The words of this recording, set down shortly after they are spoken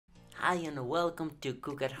Hi and welcome to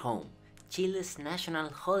Cook at Home. Chile's national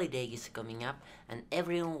holiday is coming up and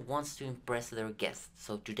everyone wants to impress their guests.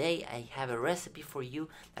 So today I have a recipe for you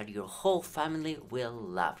that your whole family will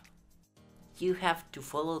love. You have to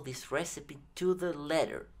follow this recipe to the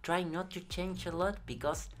letter. Try not to change a lot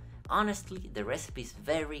because honestly the recipe is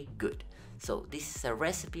very good. So this is a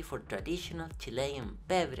recipe for traditional Chilean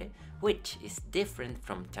pebre, which is different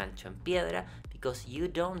from chancho en piedra because you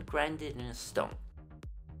don't grind it in a stone.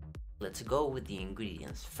 Let's go with the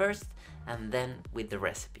ingredients first and then with the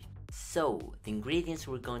recipe. So the ingredients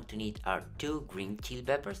we're going to need are 2 green chili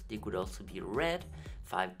peppers, they could also be red,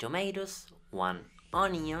 5 tomatoes, 1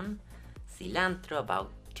 onion, cilantro,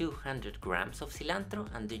 about 200 grams of cilantro,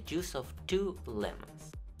 and the juice of 2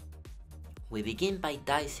 lemons. We begin by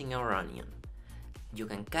dicing our onion. You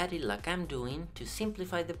can cut it like I'm doing to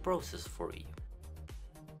simplify the process for you.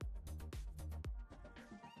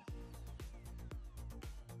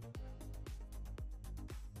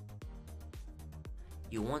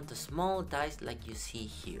 You want a small dice like you see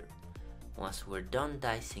here. Once we're done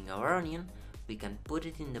dicing our onion, we can put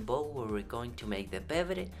it in the bowl where we're going to make the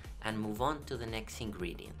pebre and move on to the next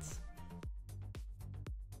ingredients.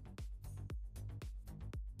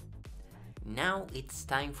 Now it's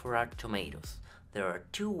time for our tomatoes. There are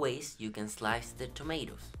 2 ways you can slice the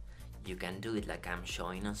tomatoes. You can do it like I'm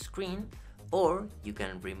showing on screen, or you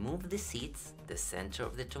can remove the seeds, the center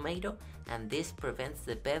of the tomato, and this prevents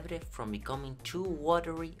the pebre from becoming too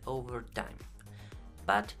watery over time.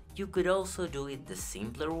 But you could also do it the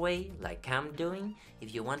simpler way, like I'm doing,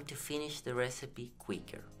 if you want to finish the recipe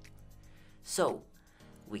quicker. So,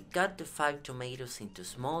 we cut the 5 tomatoes into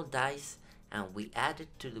small dice and we add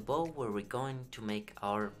it to the bowl where we're going to make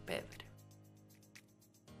our pebre.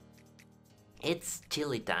 It's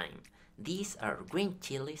chili time. These are green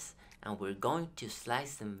chilies and we're going to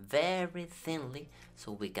slice them very thinly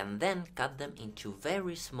so we can then cut them into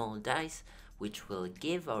very small dice, which will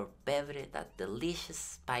give our pebre that delicious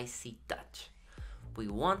spicy touch. We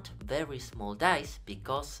want very small dice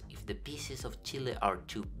because if the pieces of chili are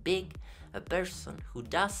too big, a person who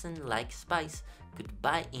doesn't like spice could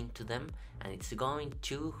bite into them and it's going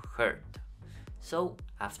to hurt. So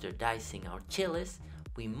after dicing our chilies,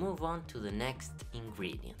 we move on to the next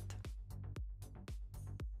ingredient.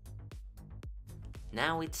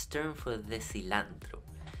 Now it's turn for the cilantro.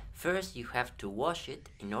 First you have to wash it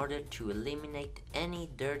in order to eliminate any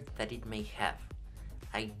dirt that it may have.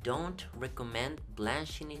 I don't recommend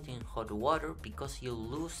blanching it in hot water because you'll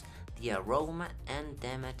lose the aroma and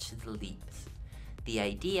damage the leaves. The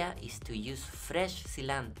idea is to use fresh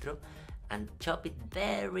cilantro and chop it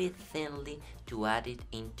very thinly to add it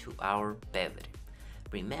into our pebre.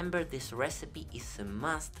 Remember, this recipe is a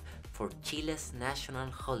must for Chile's national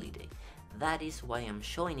holiday. That is why I'm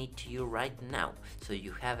showing it to you right now, so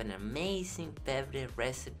you have an amazing pebre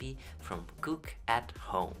recipe from Cook at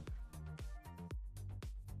Home.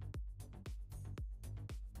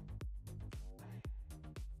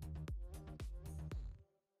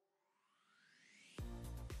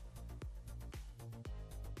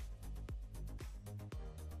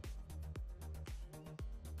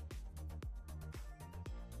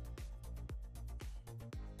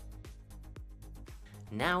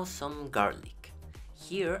 Now some garlic.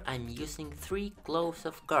 Here I'm using 3 cloves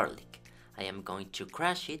of garlic. I am going to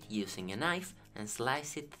crush it using a knife and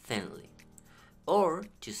slice it thinly. Or,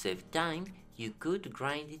 to save time, you could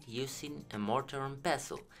grind it using a mortar and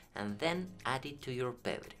pestle and then add it to your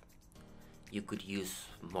pebre. You could use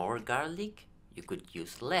more garlic, you could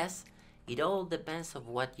use less, it all depends on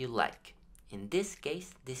what you like. In this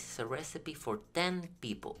case, this is a recipe for 10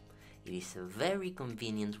 people. It is a very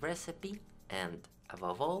convenient recipe and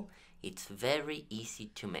above all, it's very easy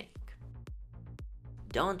to make.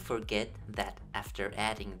 Don't forget that after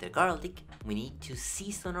adding the garlic, we need to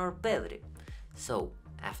season our pebre. So,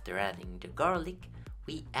 after adding the garlic,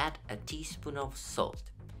 we add a teaspoon of salt.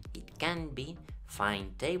 It can be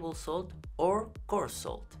fine table salt or coarse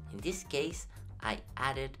salt. In this case, I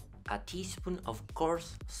added a teaspoon of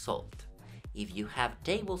coarse salt. If you have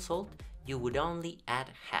table salt, you would only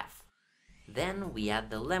add half. Then we add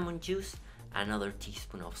the lemon juice, another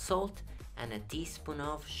teaspoon of salt, and a teaspoon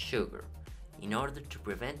of sugar, in order to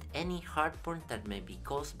prevent any heartburn that may be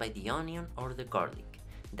caused by the onion or the garlic.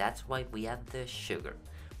 That's why we add the sugar.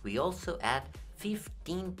 We also add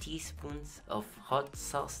 15 teaspoons of hot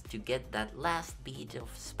sauce to get that last bit of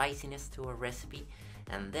spiciness to our recipe,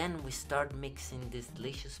 and then we start mixing this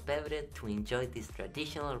delicious pebre to enjoy this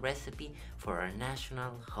traditional recipe for our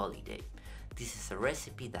national holiday. This is a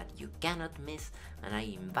recipe that you cannot miss and I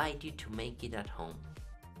invite you to make it at home.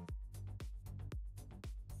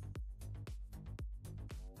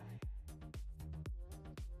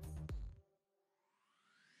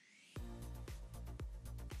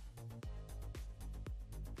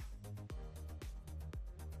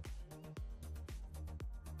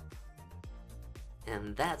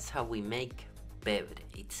 And that's how we make pebre.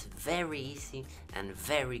 It's very easy and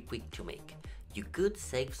very quick to make. You could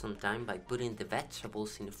save some time by putting the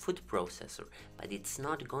vegetables in a food processor, but it's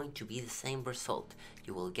not going to be the same result.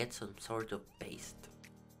 You will get some sort of paste.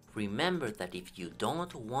 Remember that if you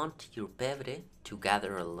don't want your pebre to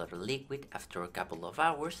gather a lot of liquid after a couple of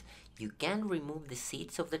hours, you can remove the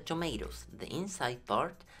seeds of the tomatoes, the inside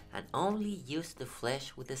part, and only use the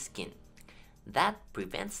flesh with the skin. That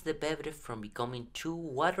prevents the pebre from becoming too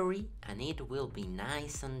watery and it will be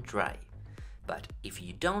nice and dry. But if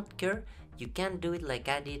you don't care, you can do it like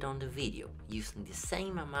I did on the video, using the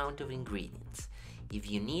same amount of ingredients. If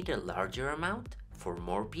you need a larger amount, for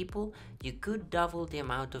more people, you could double the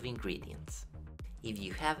amount of ingredients. If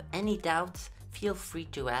you have any doubts, feel free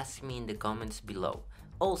to ask me in the comments below.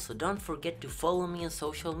 Also, don't forget to follow me on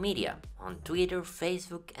social media, on Twitter,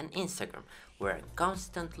 Facebook and Instagram, where I'm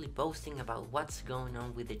constantly posting about what's going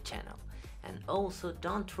on with the channel. And also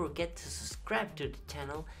don't forget to subscribe to the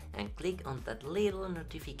channel and click on that little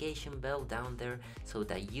notification bell down there so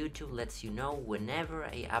that YouTube lets you know whenever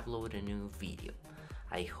I upload a new video.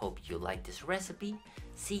 I hope you like this recipe.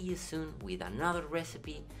 See you soon with another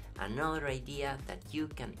recipe, another idea that you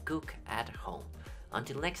can cook at home.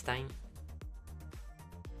 Until next time.